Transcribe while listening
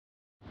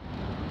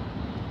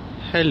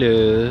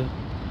Hello,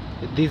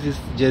 this is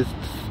just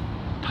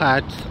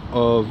part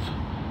of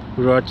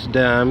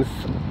Rotterdam's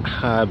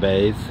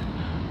harbors.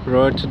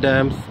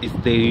 Rotterdam is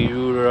the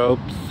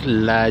Europe's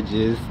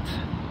largest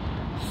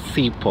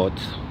seaport.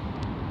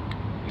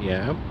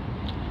 Yeah,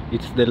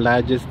 it's the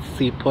largest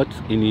seaport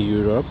in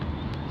Europe.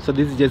 So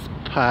this is just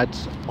part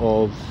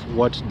of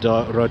what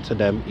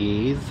Rotterdam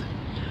is,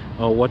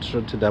 or what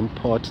Rotterdam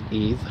port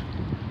is.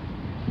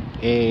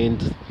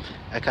 And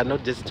I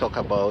cannot just talk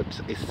about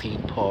a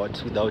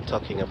seaport without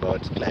talking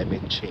about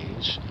climate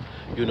change.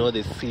 You know,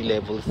 the sea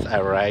levels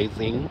are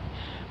rising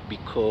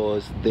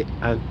because the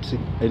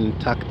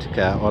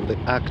Antarctica, or the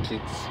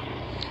Arctic,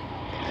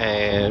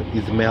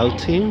 is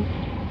melting.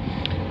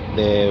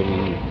 The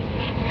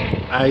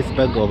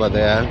iceberg over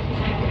there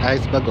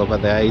is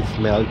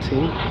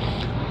melting,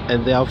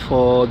 and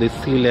therefore the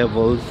sea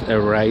levels are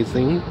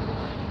rising,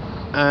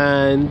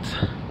 and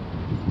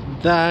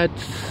that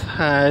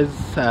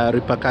has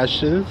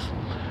repercussions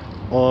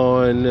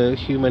on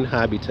human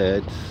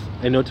habitat,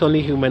 and not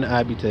only human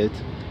habitat,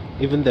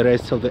 even the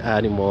rest of the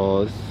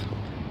animals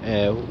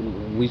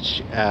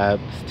which are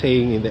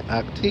staying in the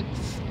Arctic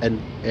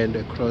and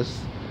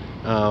across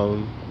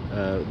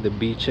the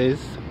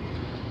beaches.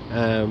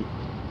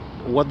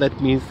 What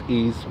that means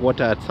is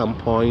water at some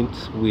point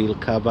will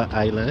cover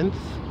islands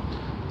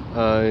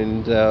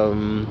and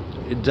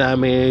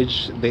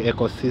damage the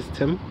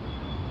ecosystem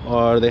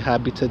or the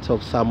habitat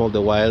of some of the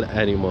wild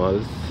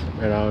animals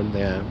around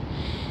there.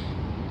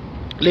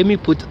 Let me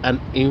put an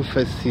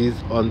emphasis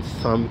on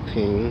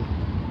something.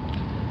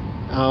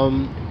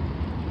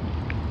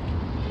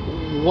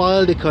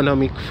 World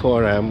Economic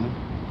Forum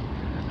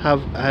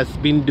has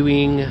been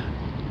doing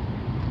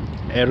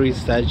a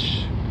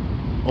research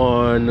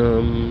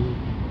on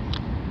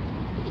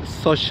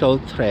social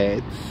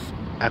threats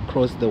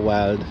across the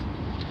world,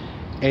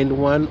 and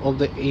one of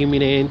the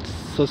imminent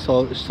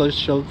social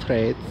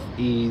threats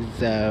is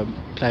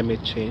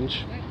climate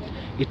change.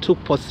 It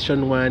took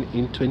position 1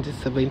 in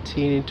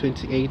 2017 and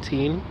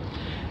 2018,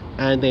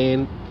 and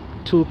then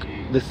took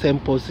the same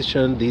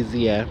position this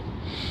year.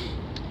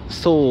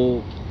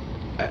 So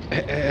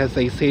as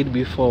I said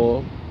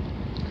before,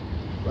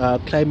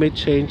 climate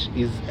change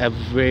is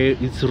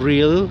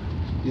real,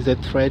 is a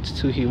threat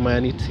to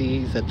humanity,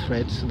 is a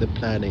threat to the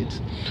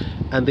planet,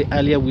 and the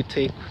earlier we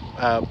take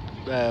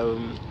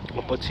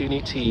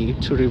opportunity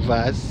to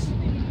reverse,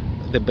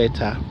 the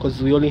better,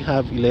 because we only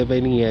have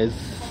 11 years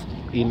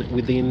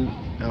within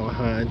our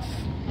hands.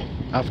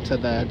 After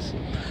that,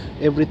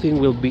 everything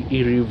will be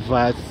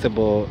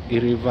irreversible,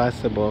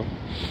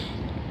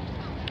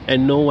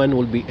 and no one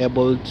will be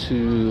able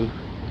to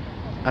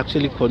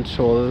actually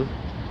control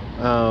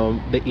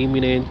the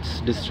imminent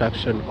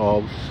destruction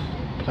of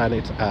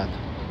planet Earth,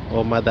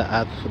 or Mother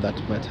Earth for that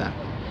matter.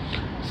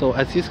 So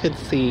as you can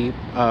see,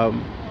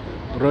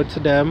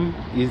 Rotterdam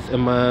is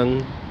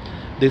among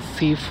the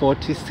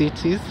C40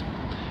 cities,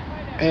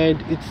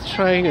 and it's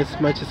trying as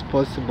much as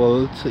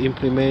possible to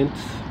implement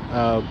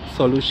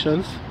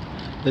solutions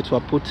that were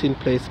put in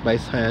place by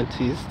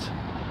scientists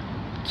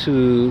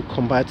to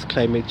combat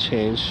climate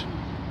change.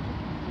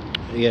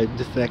 Yeah,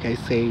 just like I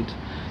said,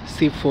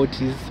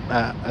 C40s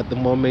at the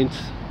moment,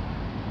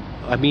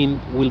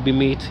 will be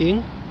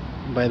meeting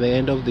by the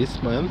end of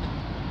this month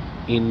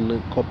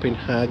in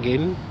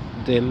Copenhagen,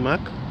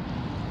 Denmark,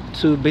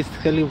 to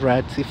basically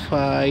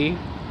ratify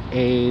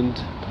and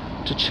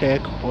to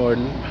check on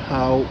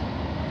how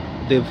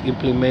they've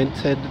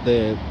implemented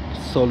the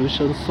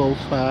solution so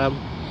far,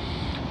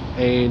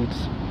 and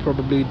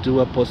probably do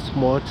a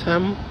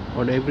post-mortem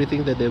on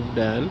everything that they've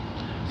done,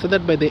 so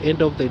that by the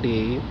end of the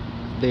day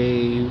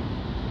they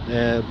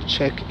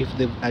check if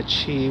they've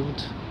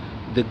achieved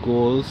the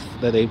goals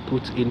that they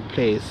put in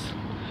place.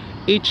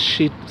 Each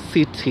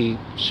city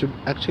should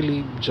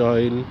actually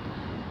join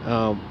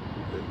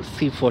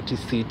C40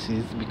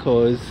 cities,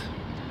 because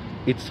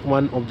it's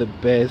one of the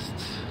best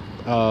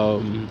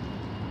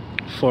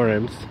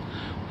forums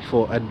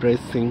for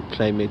addressing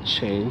climate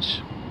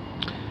change.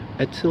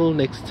 Until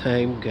next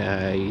time,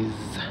 guys,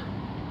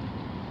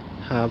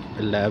 have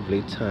a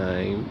lovely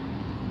time.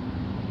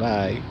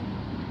 Bye.